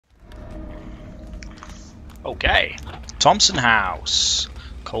Okay. Thompson House.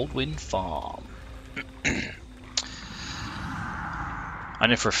 Coldwind Farm. I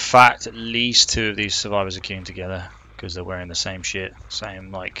know for a fact at least 2 of these survivors are queuing together because they're wearing the same shit,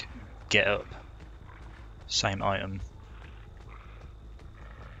 same like get up, same item.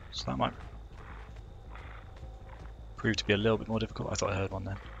 So that might prove to be a little bit more difficult. I thought I heard one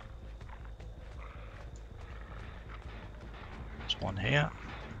then. There's one here.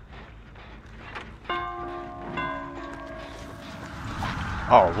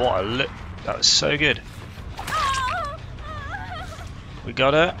 Oh, what a look! That was so good. We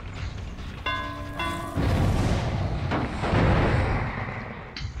got it.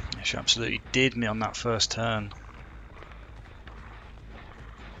 She absolutely did me on that first turn.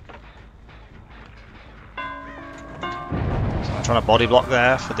 So I'm trying to body block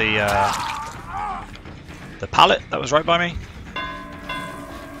there for the pallet that was right by me,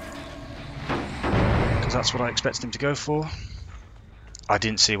 because that's what I expected him to go for. I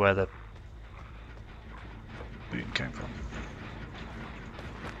didn't see where the boom came from.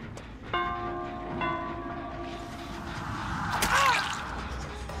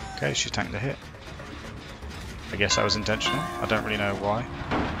 Okay, she tanked the hit. I guess that was intentional. I don't really know why.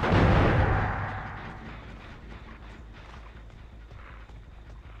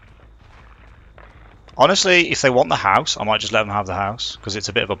 Honestly, if they want the house, I might just let them have the house, because it's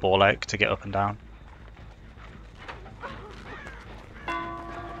a bit of a ball ache to get up and down.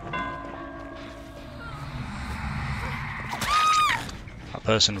 That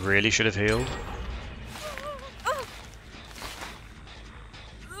person really should have healed.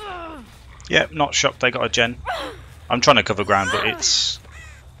 Yep, not shocked they got a gen. I'm trying to cover ground, but it's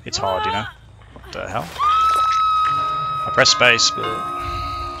hard, you know. What the hell? I pressed space,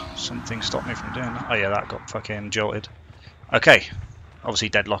 but something stopped me from doing that. Oh yeah, that got fucking jolted. Okay, obviously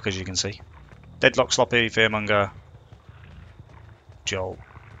Deadlock, as you can see. Deadlock, Sloppy, Fearmonger, Jolt.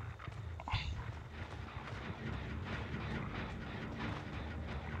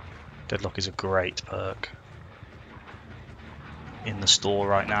 Deadlock is a great perk in the store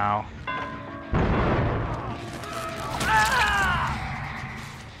right now.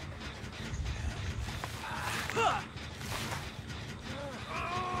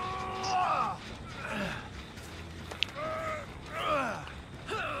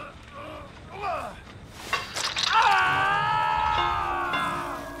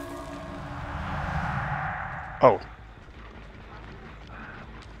 Oh.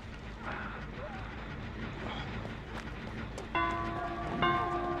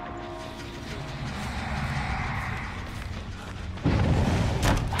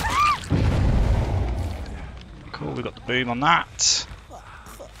 Cool, we got the boom on that.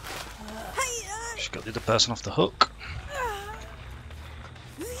 She got the other person off the hook.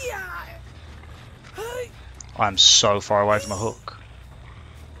 I'm so far away from a hook.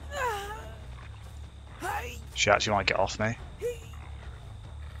 She actually might get off me.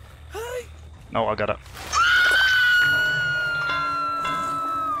 No, I got it.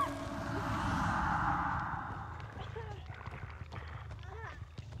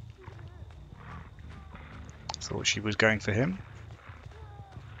 Thought she was going for him.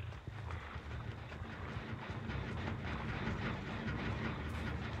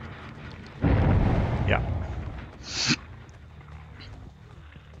 Yeah.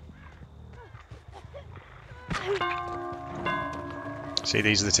 See,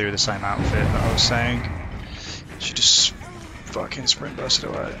 these are the 2 of the same outfit that I was saying. She just fucking sprint busted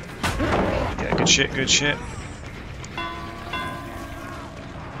away. Yeah, good shit, good shit.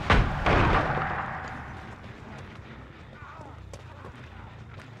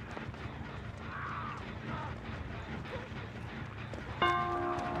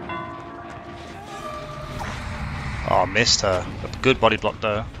 Oh, missed her. A good body block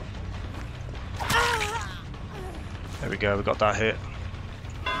there. There we go, we got that hit.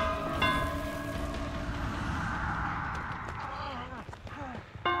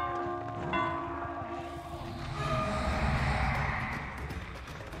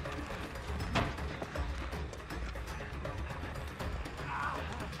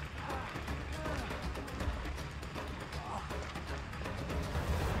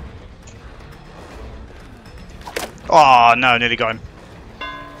 Oh no, nearly got him.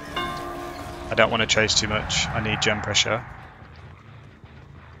 I don't want to chase too much. I need gem pressure.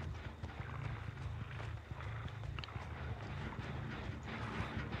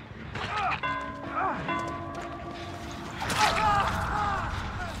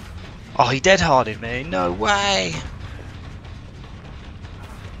 Oh, he dead-harded me. No way.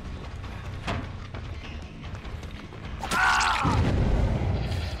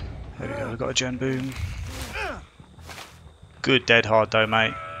 There we go. We've got a gen boom. Good dead hard though,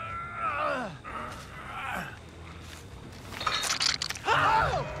 mate.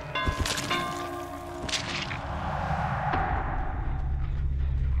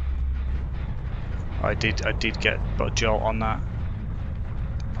 I did get a jolt on that.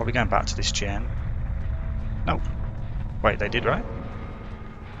 Probably going back to this gen. No. Wait, they did, right?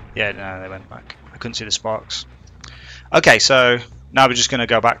 Yeah, no, they went back. I couldn't see the sparks. Okay, so now we're just going to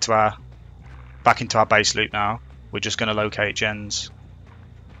go back into our base loop now. We're just going to locate gens.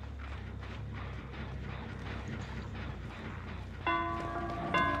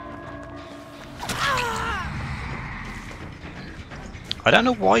 I don't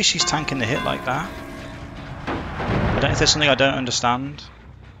know why she's tanking the hit like that. I don't know if there's something I don't understand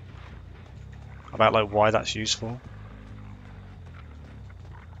about like why that's useful.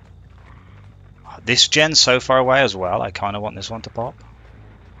 This gen's so far away as well. I kind of want this one to pop.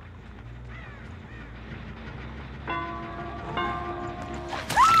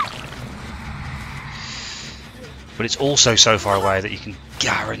 But it's also so far away that you can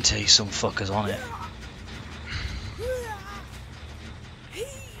guarantee some fuckers on it.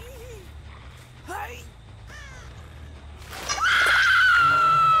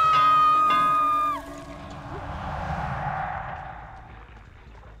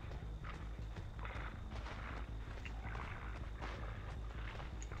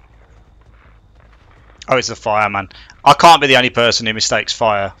 Oh, it's a fireman. I can't be the only person who mistakes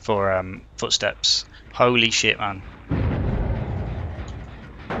fire for footsteps. Holy shit, man.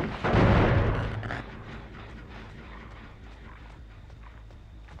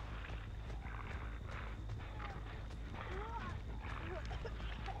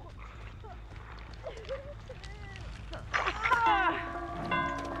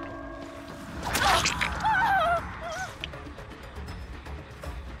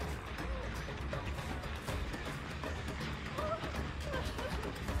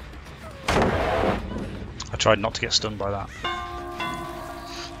 Tried not to get stunned by that.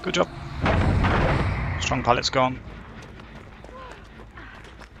 Good job. Strong pallet's gone.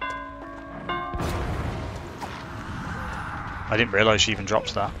 I didn't realise she even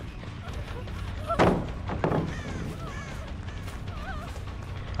dropped that.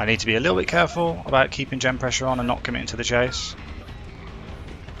 I need to be a little bit careful about keeping gen pressure on and not committing to the chase.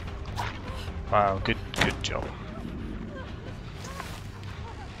 Wow, good job.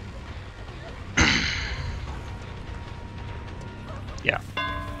 Yeah.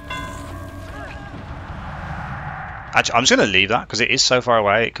 Actually, I'm just going to leave that because it is so far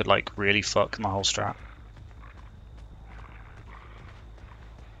away it could like really fuck my whole strat.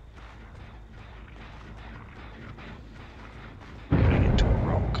 Putting it into a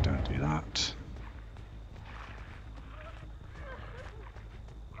rock, don't do that.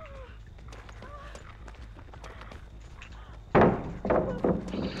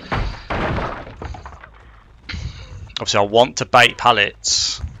 Obviously I want to bait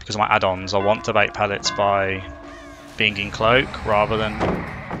pallets because of my add-ons. I want to bait pallets by being in cloak rather than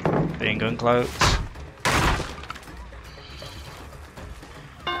being uncloaked.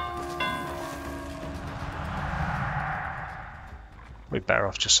 We're better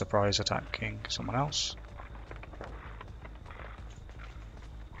off just surprise attacking someone else.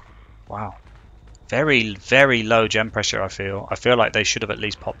 Wow. Very, very low gem pressure, I feel. I feel like they should have at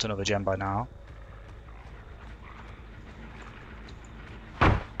least popped another gem by now.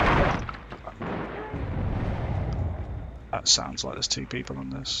 That sounds like there's two people on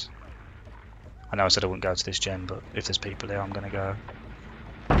this. I know I said I wouldn't go to this gen, but if there's people here, I'm going to go.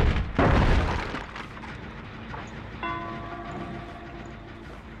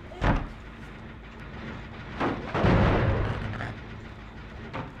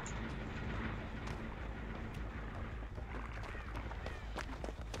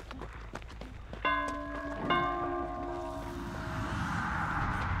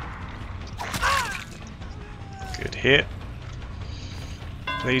 Good hit.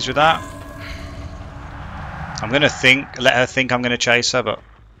 Pleased with that. I'm going to let her think I'm going to chase her, but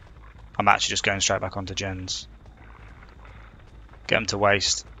I'm actually just going straight back onto gens. Get them to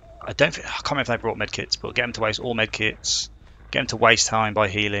waste. I can't remember if they brought medkits, but get them to waste all medkits. Get them to waste time by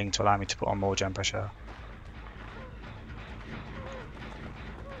healing to allow me to put on more gem pressure.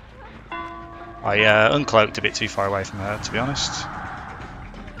 I uncloaked a bit too far away from her, to be honest.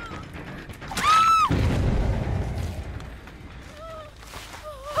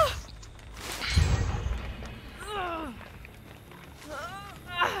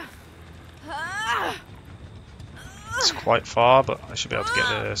 It's quite far, but I should be able to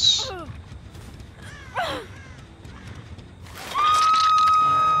get this.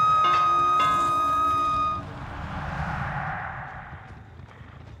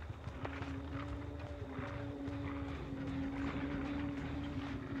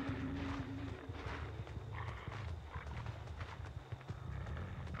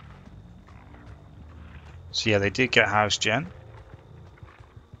 So yeah, they did get house gen.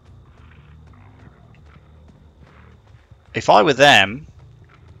 If I were them,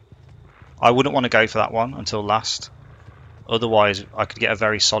 I wouldn't want to go for that one until last. Otherwise, I could get a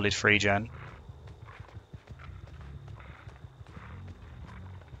very solid free gen.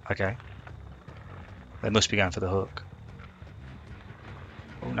 Okay. They must be going for the hook.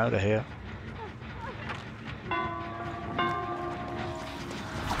 Oh no, they're here.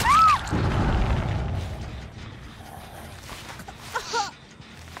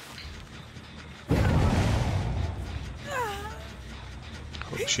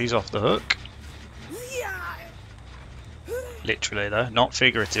 Oh, she's off the hook. Literally though, not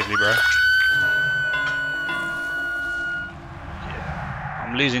figuratively, bro. Yeah.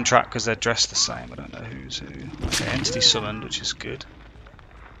 I'm losing track because they're dressed the same. I don't know who's who. Okay, entity summoned, which is good.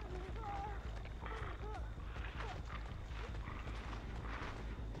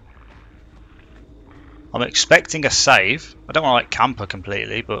 I'm expecting a save. I don't want to like camp her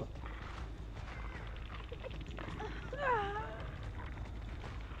completely, but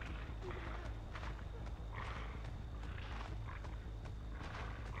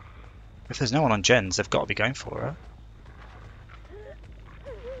if there's no one on gens, they've got to be going for her.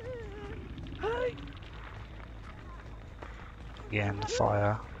 Again, the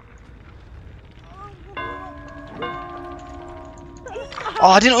fire. Oh,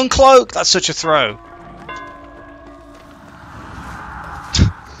 I didn't uncloak! That's such a throw.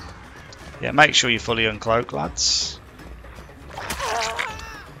 Yeah, make sure you fully uncloak, lads.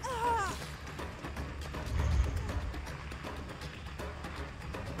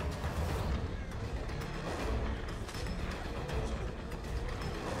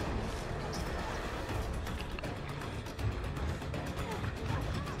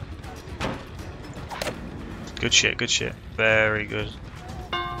 Good shit, good shit. Very good.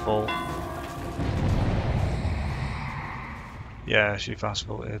 Full. Yeah, she fast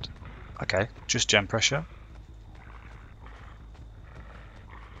forwarded. Okay, just gem pressure.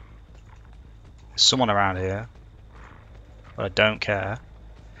 There's someone around here, but I don't care.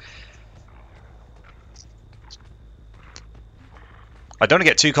 I don't want to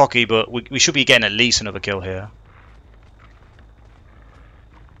get too cocky, but we should be getting at least another kill here.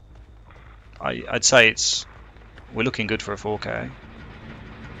 I'd say we're looking good for a 4K.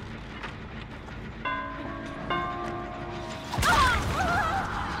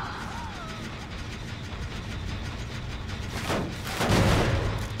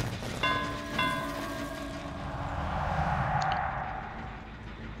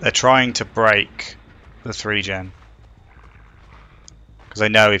 They're trying to break the 3 gen. Because they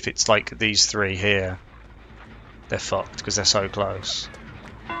know if it's like these 3 here, they're fucked because they're so close.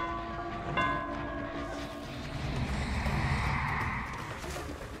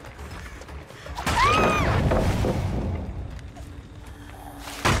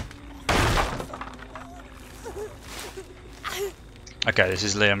 Okay, this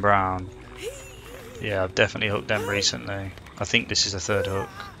is Liam Brown. Yeah, I've definitely hooked them recently. I think this is the 3rd hook.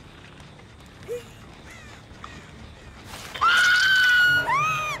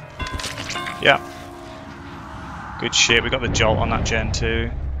 Yeah. Good shit, we got the Jolt on that gen too.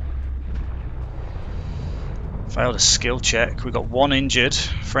 Failed a skill check. We got 1 injured.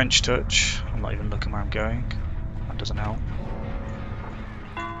 French touch. I'm not even looking where I'm going. That doesn't help.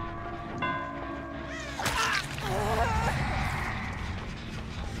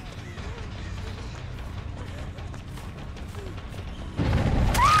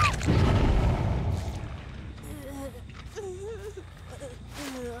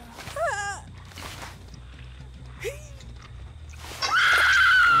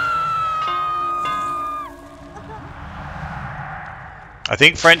 I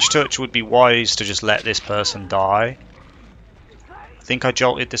think French touch would be wise to just let this person die. I think I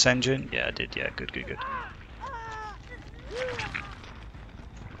jolted this engine. Yeah, I did. Yeah, good, good, good.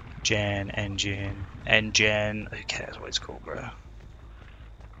 Gen, engine, engine. Who cares what it's called, bro?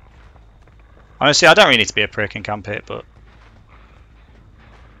 Honestly, I don't really need to be a prick and camp it, but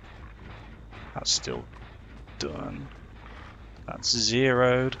that's still done. That's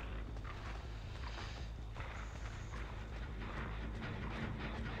zeroed.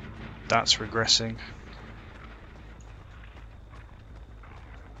 That's regressing.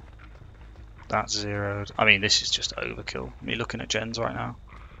 That's zeroed. I mean, this is just overkill. Me looking at gens right now.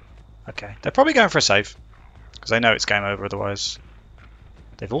 Okay, they're probably going for a save because they know it's game over otherwise.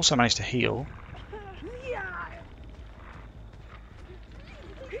 They've also managed to heal.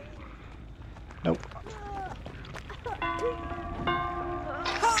 Nope.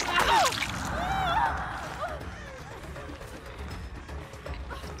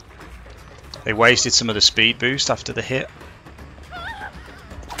 They wasted some of the speed boost after the hit.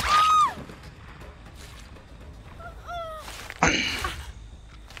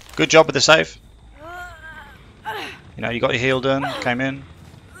 Good job with the save. You know, you got your heal done, came in.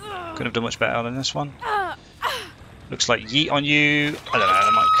 Couldn't have done much better than this one. Looks like yeet on you. I don't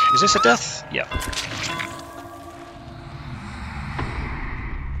know, Mike. Is this a death? Yeah.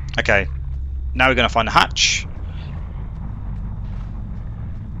 Okay. Now we're going to find the hatch.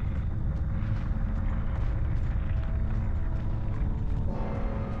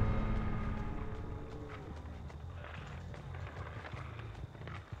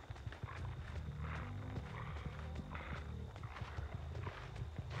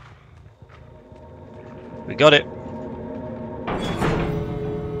 We got it.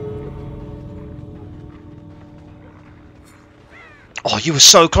 Oh, you were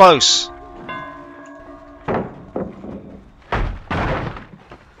so close.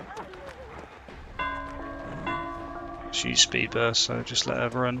 She used speed burst, so just let her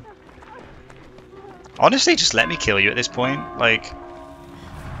run. Honestly, just let me kill you at this point. Like,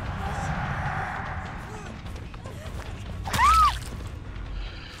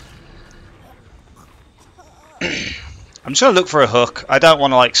 I'm just gonna look for a hook. I don't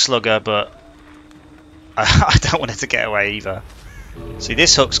want to like slug her, but I don't want her to get away either. See,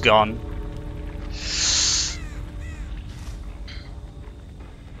 this hook's gone.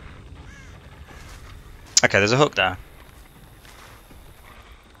 Okay, there's a hook there.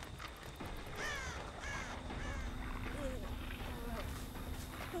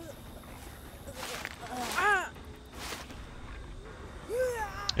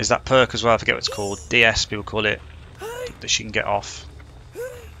 Is that perk as well? I forget what it's called. DS, people call it. That she can get off. I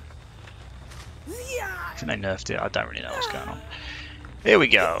think they nerfed it. I don't really know what's going on. Here we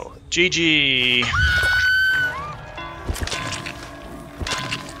go. GG.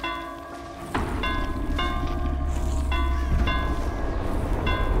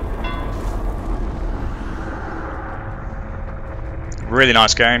 Really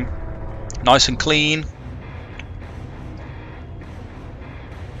nice game. Nice and clean.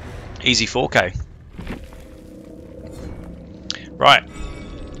 Easy 4K. Right.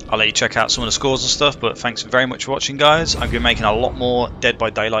 I'll let you check out some of the scores and stuff, but thanks very much for watching, guys. I'm going to be making a lot more Dead by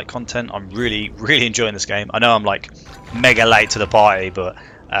Daylight content. I'm really enjoying this game. I know I'm like mega late to the party, but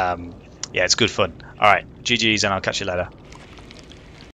yeah, it's good fun. Alright, GG's, and I'll catch you later.